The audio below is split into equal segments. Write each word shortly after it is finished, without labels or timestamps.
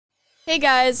Hey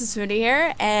guys, it's Mooty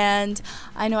here, and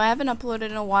I know I haven't uploaded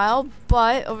in a while,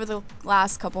 but over the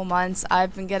last couple months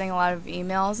I've been getting a lot of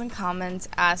emails and comments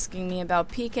asking me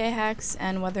about PKHex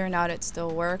and whether or not it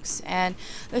still works. And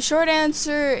the short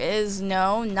answer is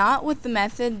no, not with the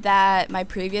method that my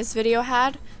previous video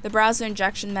had. The browser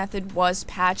injection method was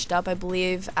patched up, I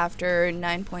believe, after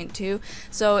 9.2.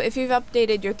 So if you've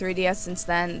updated your 3DS since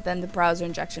then the browser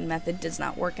injection method does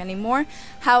not work anymore.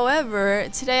 However,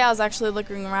 today I was actually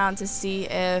looking around to see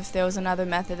if there was another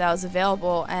method that was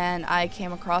available, and I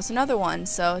came across another one.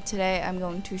 So today I'm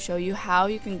going to show you how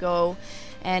you can go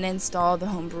and install the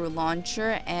Homebrew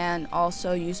launcher and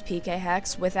also use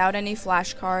PKHex without any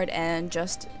flash card, and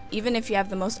just even if you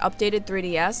have the most updated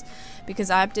 3DS,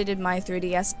 because I updated my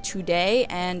 3DS today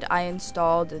and I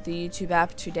installed the YouTube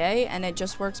app today and it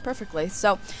just works perfectly.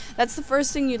 So that's the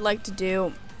first thing you'd like to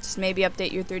do. Just maybe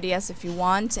update your 3DS if you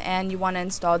want, and you want to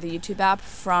install the YouTube app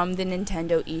from the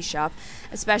Nintendo eShop,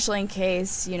 especially in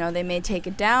case, you know, they may take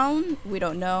it down. We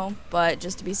don't know, but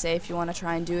just to be safe, you want to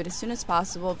try and do it as soon as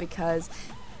possible, because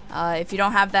if you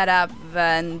don't have that app,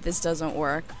 then this doesn't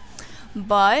work.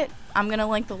 But I'm going to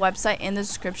link the website in the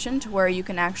description to where you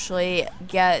can actually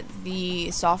get the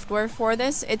software for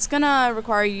this. It's going to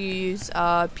require you to use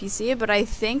PC, but I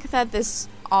think that this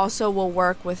also will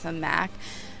work with a Mac.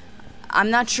 I'm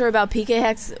not sure about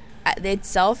PKHex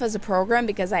itself as a program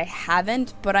because I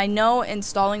haven't, but I know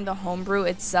installing the Homebrew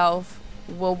itself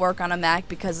will work on a Mac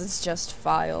because it's just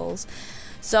files.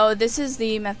 So this is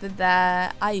the method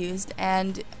that I used,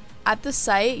 and at the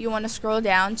site you want to scroll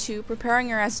down to preparing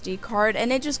your SD card,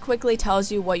 and it just quickly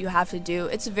tells you what you have to do.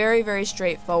 It's very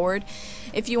straightforward.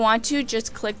 If you want to,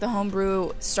 just click the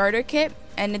Homebrew starter kit,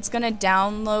 and it's going to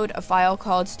download a file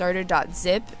called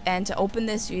starter.zip, and to open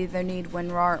this you either need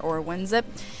WinRAR or WinZip,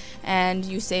 and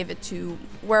you save it to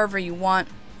wherever you want.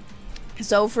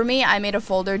 So for me, I made a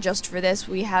folder just for this.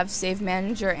 We have Save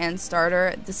Manager and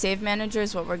Starter. The Save Manager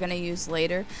is what we're going to use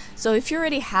later. So if you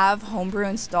already have Homebrew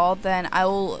installed, then I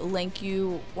will link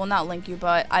you, well, not link you,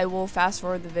 but I will fast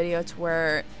forward the video to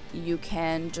where you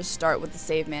can just start with the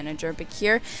Save Manager. But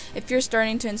here, if you're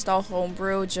starting to install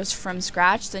Homebrew just from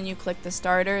scratch, then you click the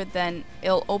Starter, then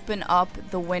it'll open up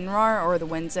the WinRAR or the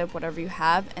WinZip, whatever you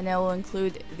have, and it will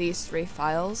include these 3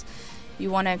 files you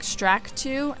want to extract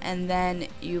to, and then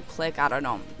you click, I don't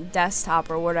know, desktop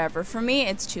or whatever. For me,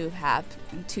 it's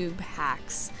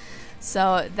TubeHax.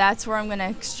 So that's where I'm going to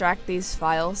extract these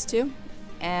files to,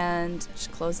 and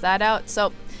just close that out.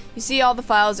 So you see all the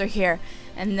files are here,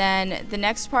 and then the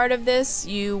next part of this,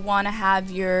 you want to have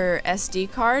your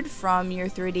SD card from your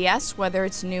 3DS, whether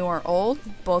it's new or old.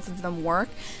 Both of them work.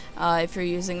 If you're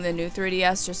using the new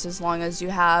 3DS, just as long as you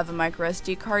have a micro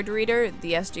SD card reader.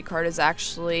 The SD card is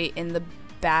actually in the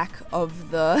back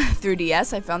of the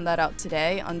 3DS. I found that out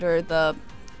today under the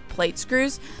plate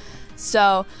screws.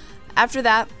 So after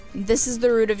that, this is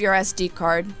the root of your SD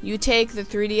card. You take the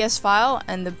 3DS file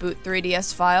and the boot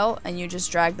 3DS file, and you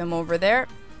just drag them over there,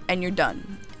 and you're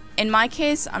done. In my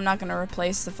case, I'm not going to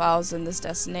replace the files in this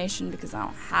destination because I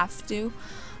don't have to,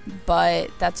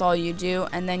 but that's all you do,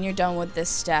 and then you're done with this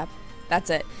step. That's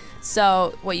it.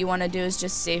 So what you want to do is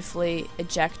just safely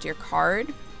eject your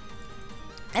card,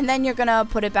 and then you're gonna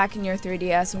put it back in your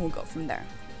 3DS, and we'll go from there.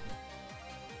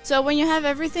 So when you have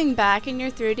everything back in your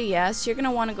 3DS, you're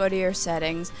gonna want to go to your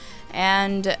settings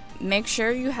and make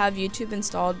sure you have YouTube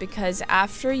installed, because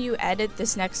after you edit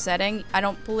this next setting, I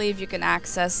don't believe you can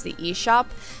access the eShop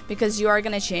because you are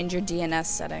going to change your DNS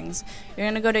settings. You're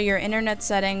going to go to your internet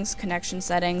settings, connection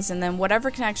settings, and then whatever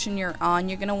connection you're on,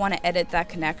 you're going to want to edit that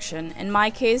connection. In my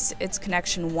case, it's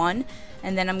connection 1,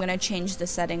 and then I'm going to change the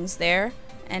settings there,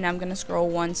 and I'm going to scroll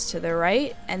once to the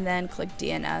right and then click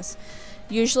DNS.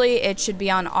 Usually it should be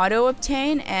on auto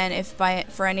obtain, and if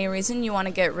for any reason you want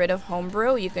to get rid of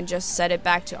Homebrew, you can just set it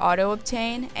back to auto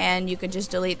obtain, and you can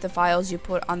just delete the files you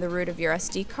put on the root of your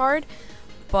SD card.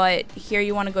 But here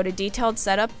you want to go to detailed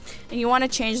setup, and you want to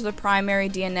change the primary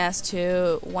DNS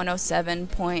to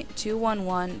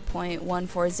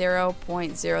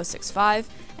 107.211.140.065,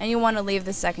 and you want to leave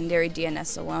the secondary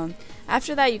DNS alone.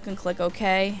 After that, you can click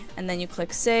OK, and then you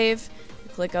click save.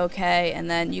 Click OK, and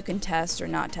then you can test or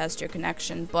not test your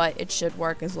connection, but it should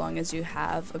work as long as you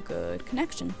have a good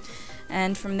connection.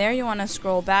 And from there, you want to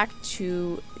scroll back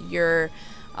to your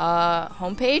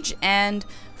home page, and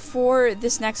for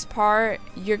this next part,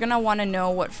 you're going to want to know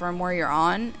what firmware you're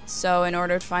on. So in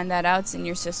order to find that out, it's in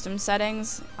your system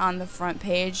settings. On the front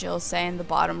page, it'll say in the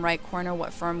bottom right corner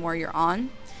what firmware you're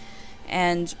on,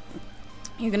 and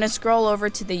you're going to scroll over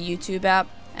to the YouTube app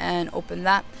and open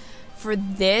that. For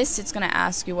this, it's going to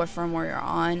ask you what firmware you're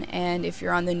on, and if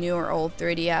you're on the new or old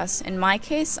 3DS. In my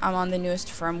case, I'm on the newest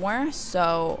firmware,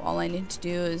 so all I need to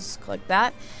do is click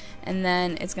that, and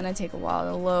then it's going to take a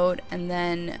while to load, and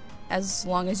then as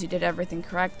long as you did everything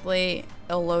correctly,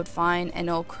 it'll load fine, and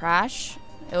it'll crash.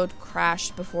 It would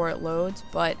crash before it loads,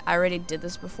 but I already did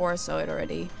this before, so it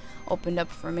already opened up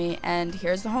for me. And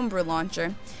here's the Homebrew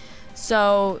launcher.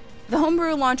 So the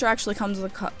Homebrew launcher actually comes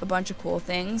with a bunch of cool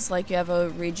things, like you have a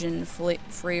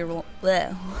region-free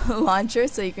launcher,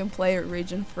 so you can play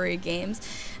region-free games,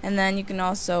 and then you can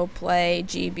also play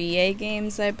GBA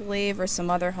games, I believe, or some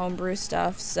other Homebrew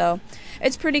stuff, so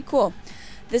it's pretty cool.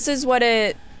 This is what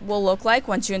it will look like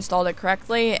once you installed it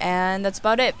correctly, and that's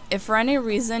about it. If for any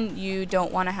reason you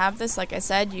don't want to have this, like I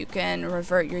said, you can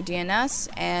revert your DNS,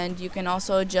 and you can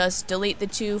also just delete the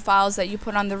 2 files that you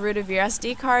put on the root of your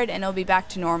SD card, and it'll be back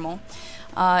to normal.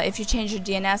 If you change your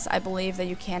DNS, I believe that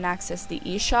you can access the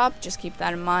eShop, just keep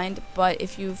that in mind. But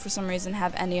if you for some reason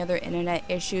have any other internet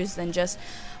issues, then just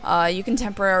you can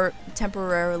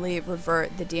temporarily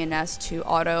revert the DNS to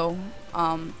auto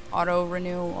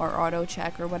renew or auto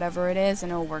check or whatever it is,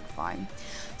 and it'll work fine.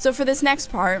 So for this next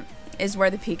part is where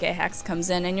the PKHex comes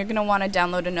in, and you're going to want to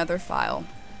download another file.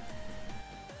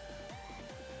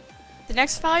 The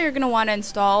next file you're going to want to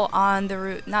install on the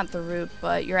root, not the root,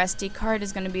 but your SD card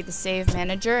is going to be the Save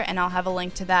Manager, and I'll have a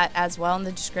link to that as well in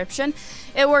the description.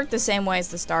 It worked the same way as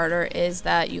the starter, is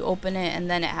that you open it and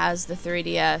then it has the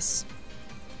 3DS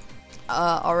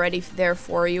already there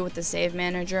for you with the Save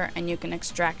Manager, and you can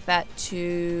extract that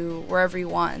to wherever you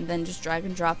want and then just drag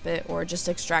and drop it, or just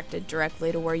extract it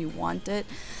directly to where you want it.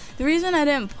 The reason I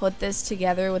didn't put this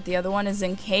together with the other one is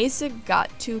in case it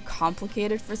got too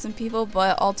complicated for some people,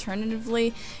 but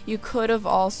alternatively, you could have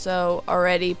also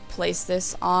already placed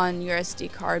this on your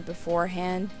SD card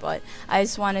beforehand, but I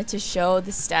just wanted to show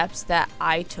the steps that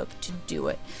I took to do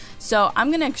it. So I'm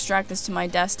going to extract this to my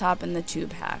desktop in the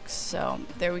TubeHax. So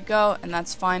there we go, and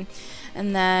that's fine.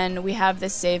 And then we have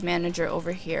this Save Manager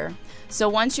over here. So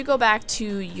once you go back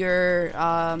to your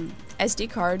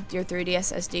SD card, your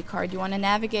 3DS SD card, you want to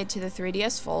navigate to the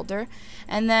 3DS folder,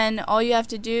 and then all you have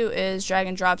to do is drag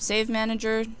and drop Save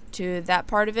Manager to that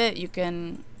part of it. You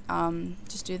can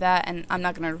just do that, and I'm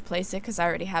not going to replace it because I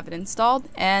already have it installed,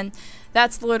 and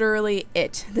that's literally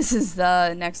it. This is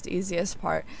the next easiest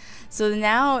part. So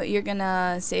now you're going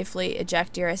to safely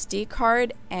eject your SD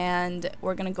card, and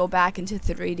we're going to go back into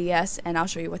 3DS, and I'll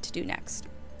show you what to do next.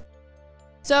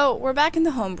 So we're back in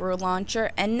the Homebrew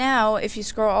launcher, and now if you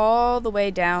scroll all the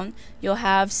way down, you'll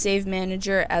have Save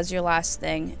Manager as your last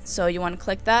thing. So you want to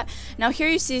click that. Now here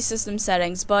you see system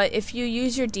settings, but if you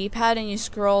use your D-pad and you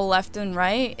scroll left and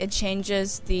right, it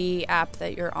changes the app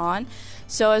that you're on.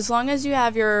 So as long as you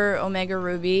have your Omega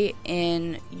Ruby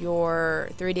in your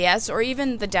 3DS, or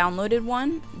even the downloaded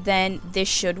one, then this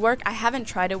should work. I haven't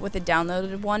tried it with the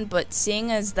downloaded one, but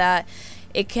seeing as that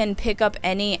it can pick up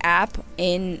any app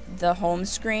in the home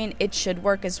screen, it should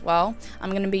work as well.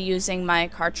 I'm going to be using my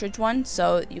cartridge one,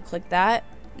 so you click that,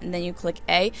 and then you click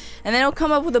A, and then it'll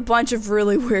come up with a bunch of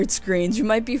really weird screens. You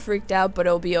might be freaked out, but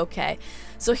it'll be okay.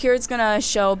 So here it's going to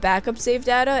show backup save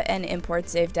data and import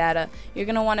save data. You're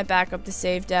going to want to back up the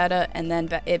save data, and then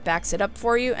it backs it up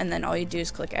for you, and then all you do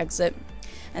is click exit.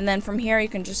 And then from here you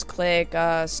can just click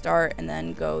start and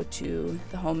then go to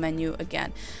the home menu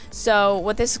again. So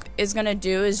what this is going to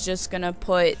do is just going to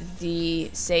put the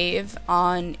save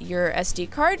on your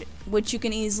SD card, which you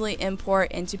can easily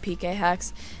import into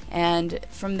PKHex, and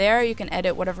from there you can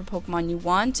edit whatever Pokemon you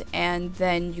want, and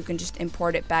then you can just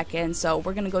import it back in. So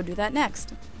we're going to go do that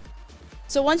next.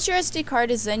 So once your SD card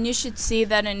is in, you should see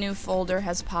that a new folder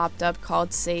has popped up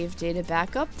called Save Data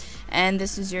Backup, and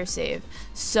this is your save.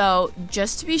 So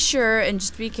just to be sure and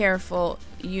just be careful,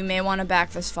 you may want to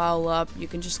back this file up. You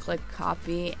can just click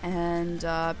copy and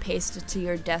paste it to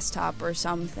your desktop or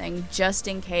something, just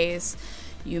in case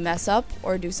you mess up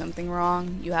or do something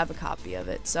wrong, you have a copy of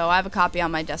it. So I have a copy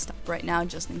on my desktop right now,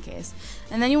 just in case.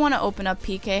 And then you want to open up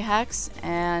PKHex,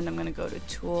 and I'm going to go to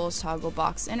Tools, Toggle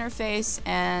Box Interface,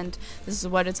 and this is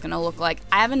what it's going to look like.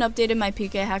 I haven't updated my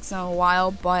PKHex in a while,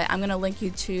 but I'm going to link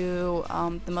you to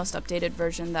the most updated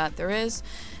version that there is.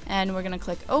 And we're going to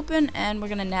click Open, and we're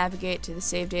going to navigate to the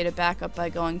Save Data Backup by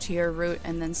going to your root,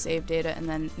 and then Save Data, and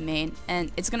then Main.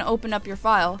 And it's going to open up your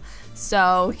file.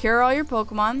 So here are all your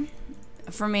Pokemon.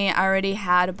 For me, I already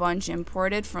had a bunch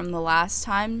imported from the last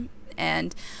time,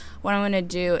 and what I'm going to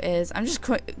do is I'm just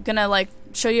going to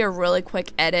show you a really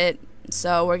quick edit.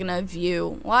 So we're going to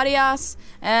view Latios,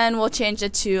 and we'll change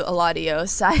it to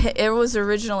Latios. It was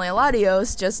originally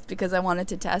Latios just because I wanted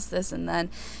to test this, and then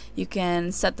you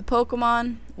can set the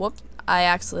Pokemon. Whoops, I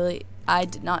I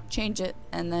did not change it,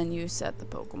 and then you set the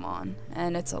Pokemon,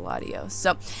 and it's a Latios.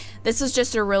 So this is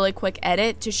just a really quick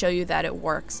edit to show you that it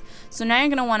works. So now you're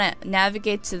going to want to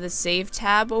navigate to the Save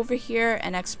tab over here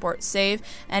and export save,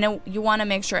 and you want to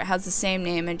make sure it has the same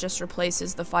name and just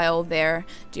replaces the file there.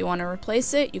 Do you want to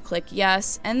replace it? You click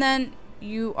yes, and then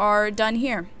you are done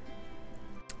here.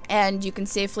 And you can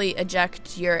safely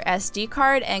eject your SD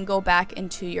card and go back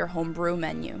into your Homebrew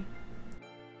menu.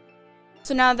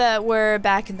 So now that we're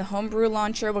back in the Homebrew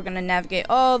launcher, we're going to navigate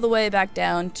all the way back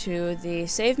down to the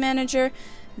Save Manager.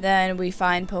 Then we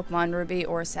find Pokemon Ruby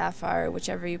or Sapphire,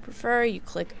 whichever you prefer. You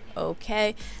click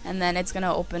OK, and then it's going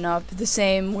to open up the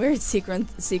same weird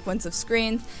sequence of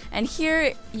screens. And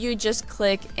here you just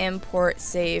click Import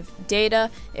Save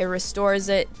Data. It restores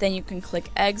it. Then you can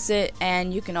click Exit,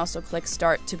 and you can also click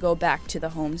Start to go back to the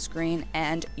home screen,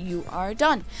 and you are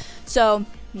done. So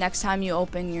next time you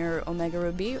open your Omega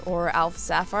Ruby or Alpha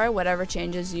Sapphire, whatever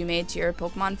changes you made to your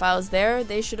Pokemon files there,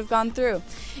 they should have gone through.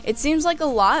 It seems like a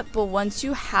lot, but once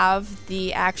you have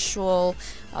the actual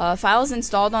files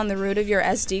installed on the root of your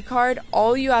SD card,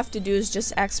 all you have to do is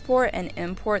just export and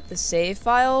import the save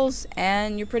files,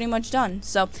 and you're pretty much done.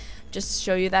 So just to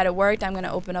show you that it worked, I'm going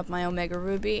to open up my Omega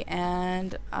Ruby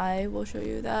and I will show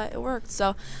you that it worked.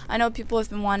 So I know people have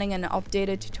been wanting an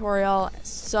updated tutorial,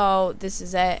 so this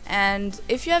is it. And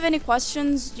if you have any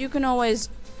questions, you can always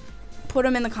put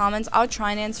them in the comments. I'll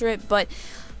try and answer it, but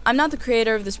I'm not the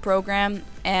creator of this program,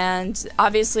 and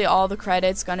obviously all the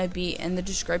credit's going to be in the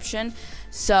description.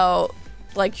 So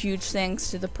like, huge thanks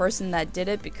to the person that did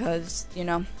it, because, you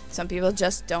know, some people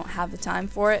just don't have the time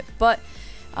for it. But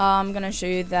I'm going to show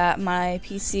you that my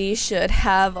PC should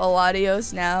have a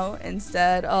Latios now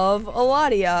instead of a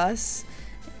Latios.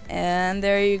 And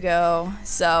there you go.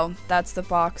 So that's the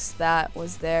box that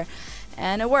was there,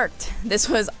 and it worked. This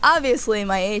was obviously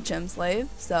my HM slave.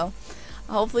 So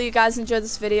hopefully you guys enjoyed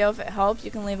this video. If it helped,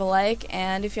 you can leave a like,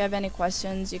 and if you have any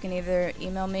questions, you can either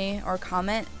email me or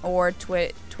comment or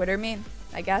Twitter me,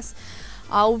 I guess.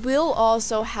 I will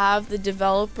also have the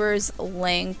developer's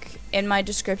link in my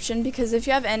description, because if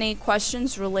you have any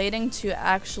questions relating to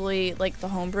actually like the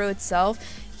Homebrew itself,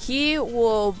 he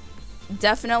will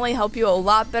definitely help you a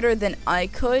lot better than I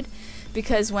could,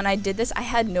 because when I did this I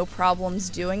had no problems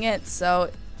doing it.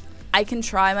 So I can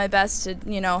try my best to,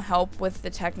 you know, help with the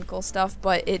technical stuff,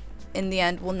 but it in the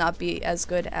end will not be as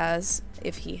good as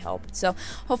if he helped. So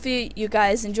hopefully you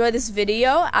guys enjoy this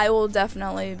video. I will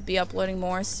definitely be uploading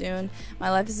more soon. My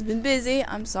life has been busy,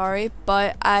 I'm sorry,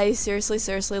 but I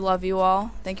seriously love you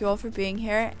all. Thank you all for being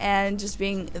here and just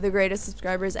being the greatest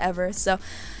subscribers ever. So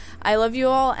I love you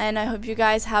all, and I hope you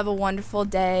guys have a wonderful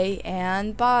day,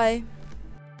 and bye.